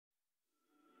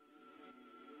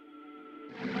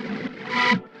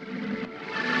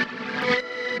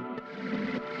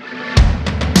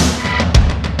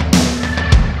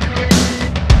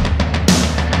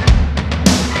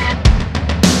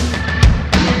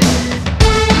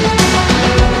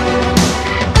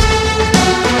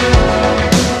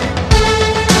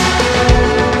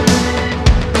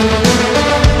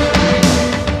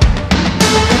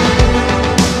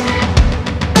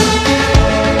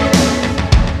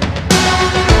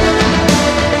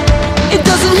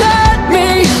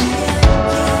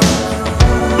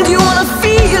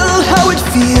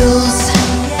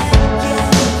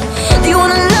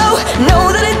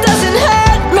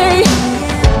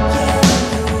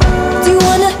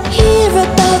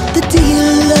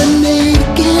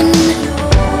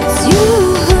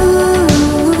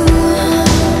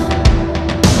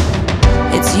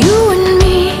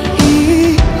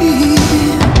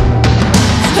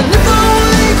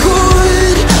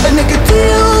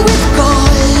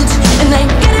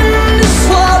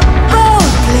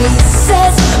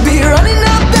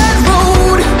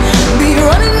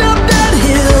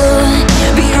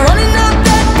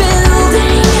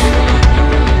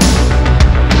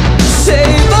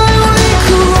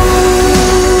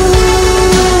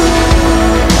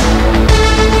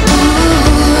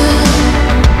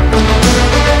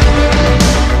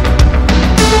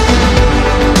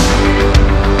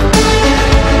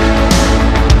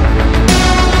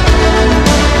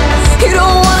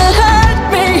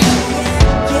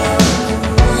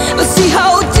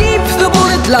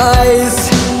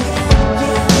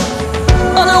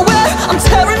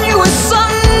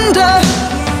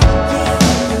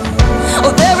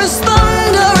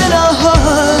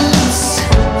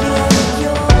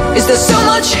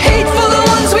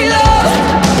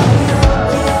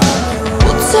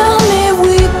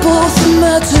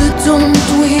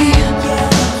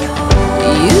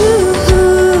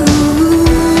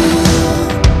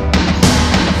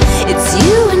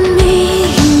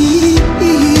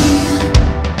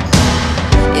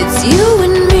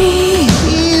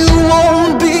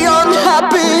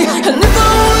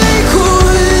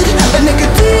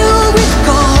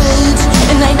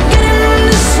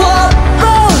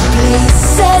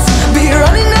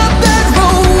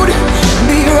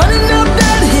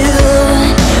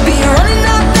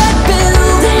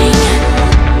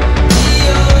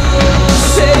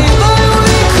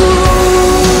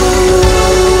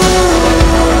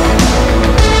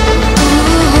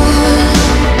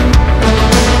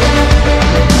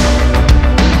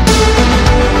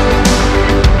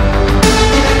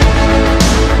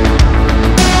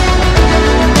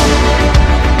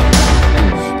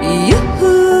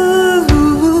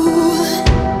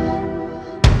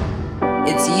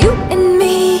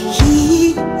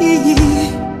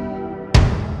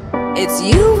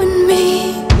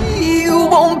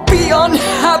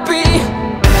unhappy.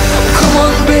 Come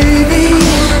on, baby,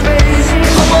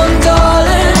 come on,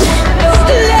 darling,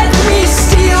 let me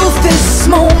steal this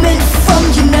moment from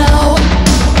you now.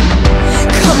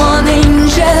 Come on,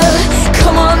 angel,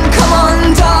 come on,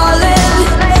 darling,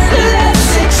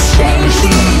 let's exchange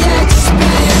the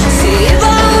experience. See, if I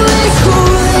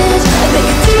could, I'd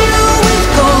make a deal with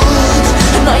God,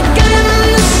 and I'd get in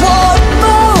this one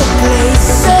more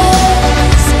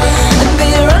places, and be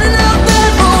running up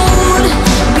that road,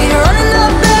 be running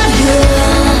up that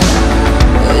hill,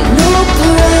 with no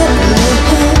problem.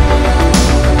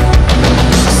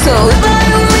 So if I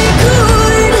only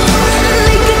could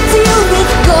make a deal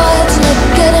with God, and I'd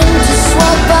get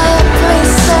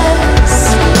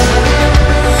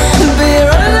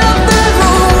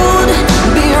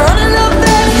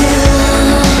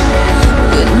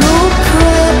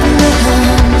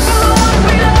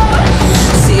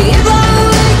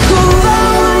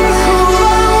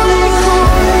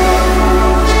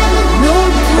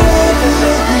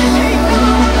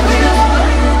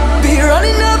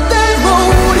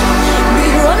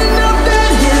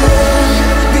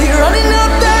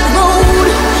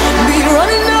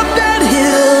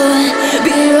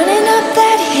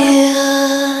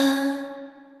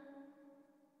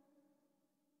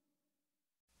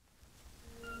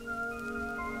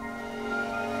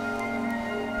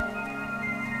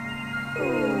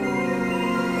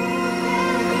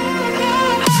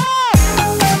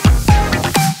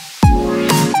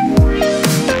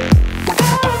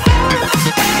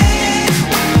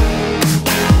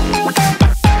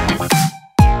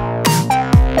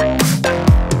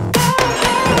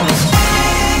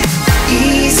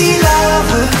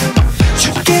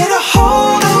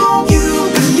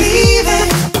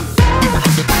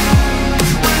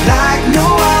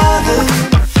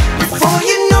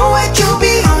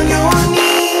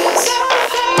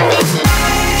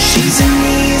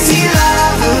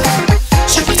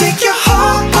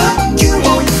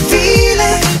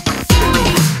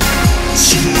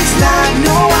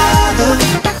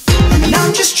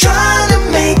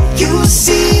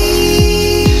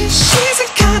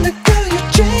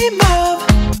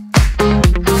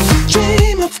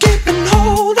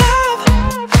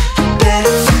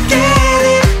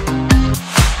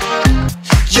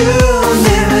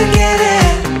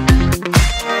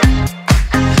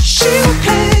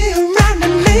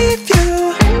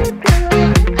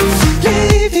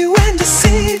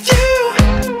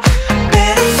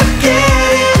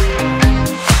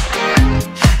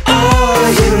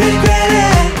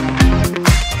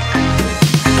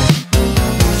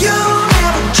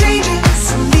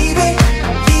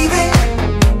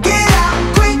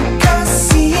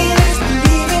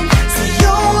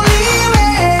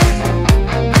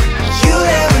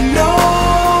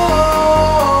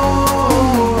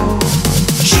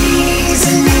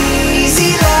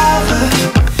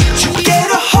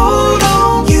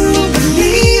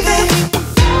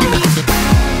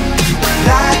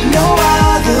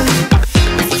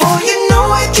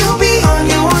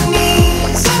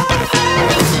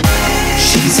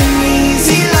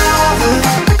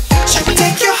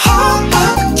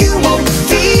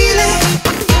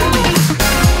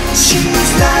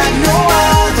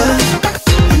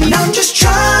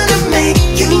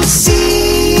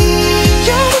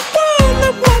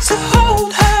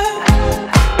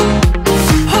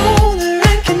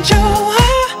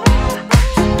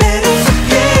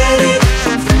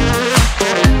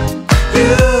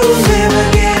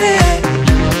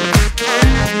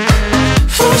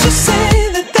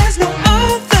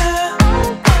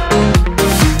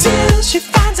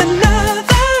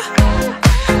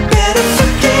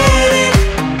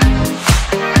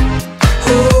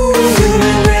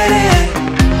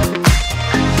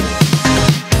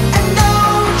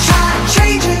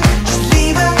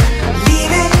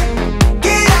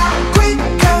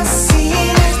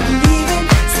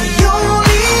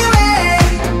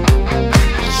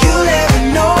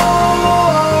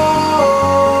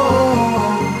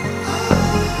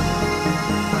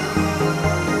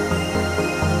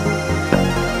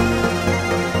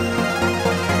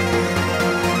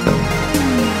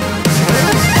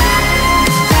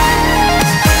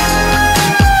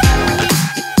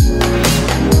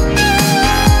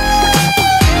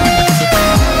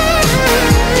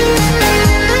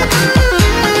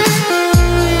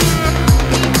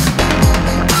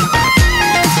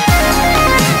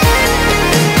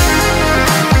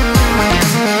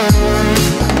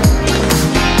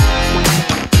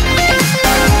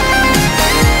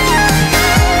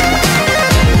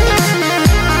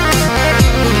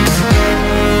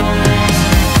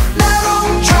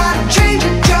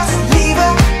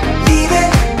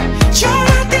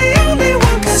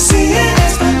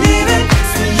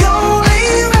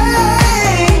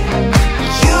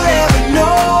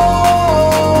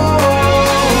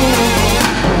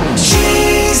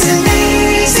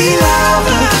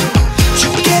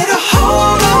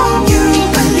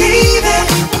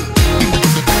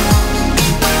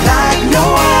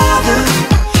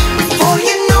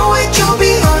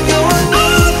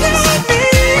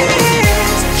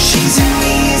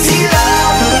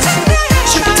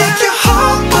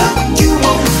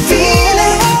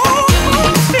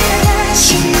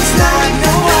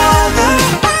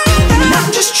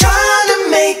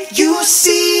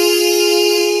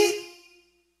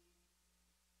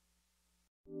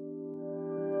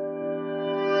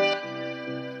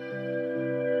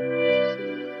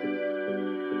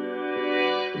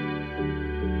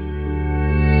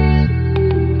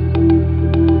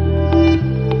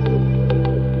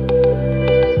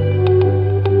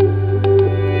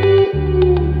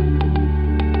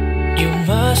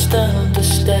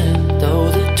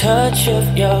touch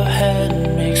of your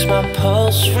hand makes my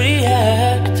pulse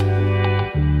react.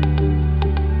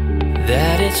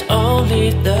 That it's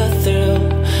only the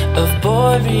thrill of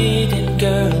boy meeting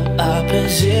girl.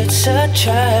 Opposites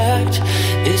attract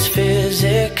is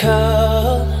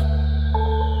physical,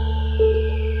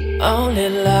 only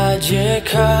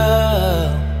logical.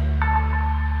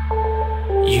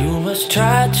 You must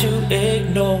try to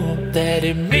ignore that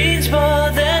it means more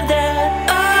than that.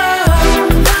 Oh,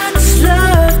 what's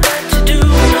love got to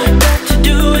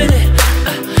do with it?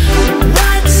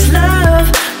 What's love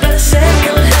but a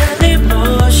second-hand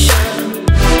emotion?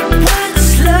 What's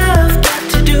love got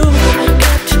to do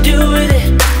with it?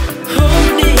 Who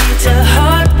needs a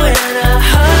heart when a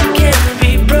heart can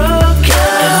be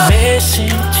broken? It may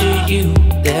seem to you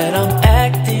that I'm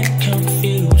acting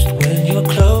confused when you're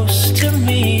close to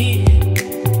me.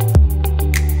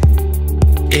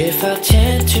 If I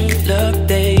tend to look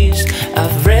dazed,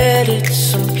 I've read it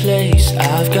someplace.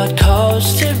 I've got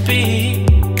cause to be.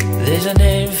 There's a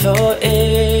name for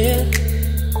it.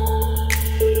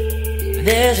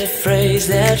 There's a phrase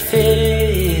that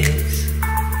fits.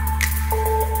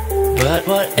 But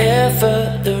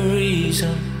whatever the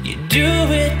reason, you do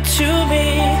it to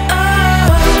me. Oh,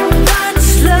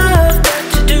 what's love got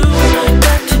to do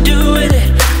with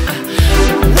it?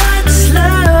 What's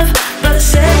love but a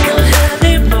second-hand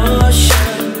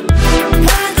emotion?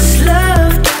 What's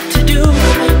love got to do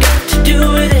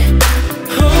with it?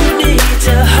 Who needs a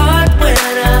heart when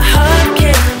a heart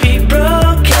can be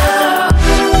broken?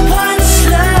 What's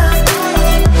love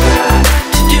got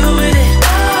to do with it?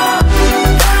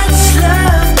 What's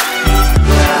love?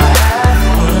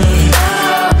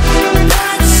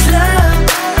 What's love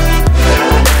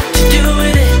to do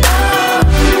with it?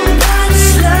 What's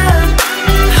love?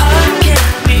 Heart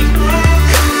can't be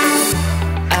broken.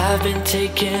 I've been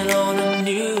taking on a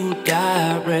new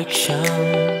direction,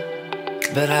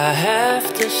 but I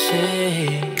have to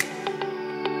say,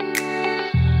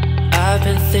 I've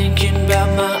been thinking about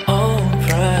my own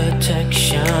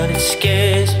protection. It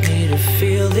scares me to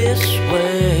feel this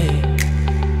way.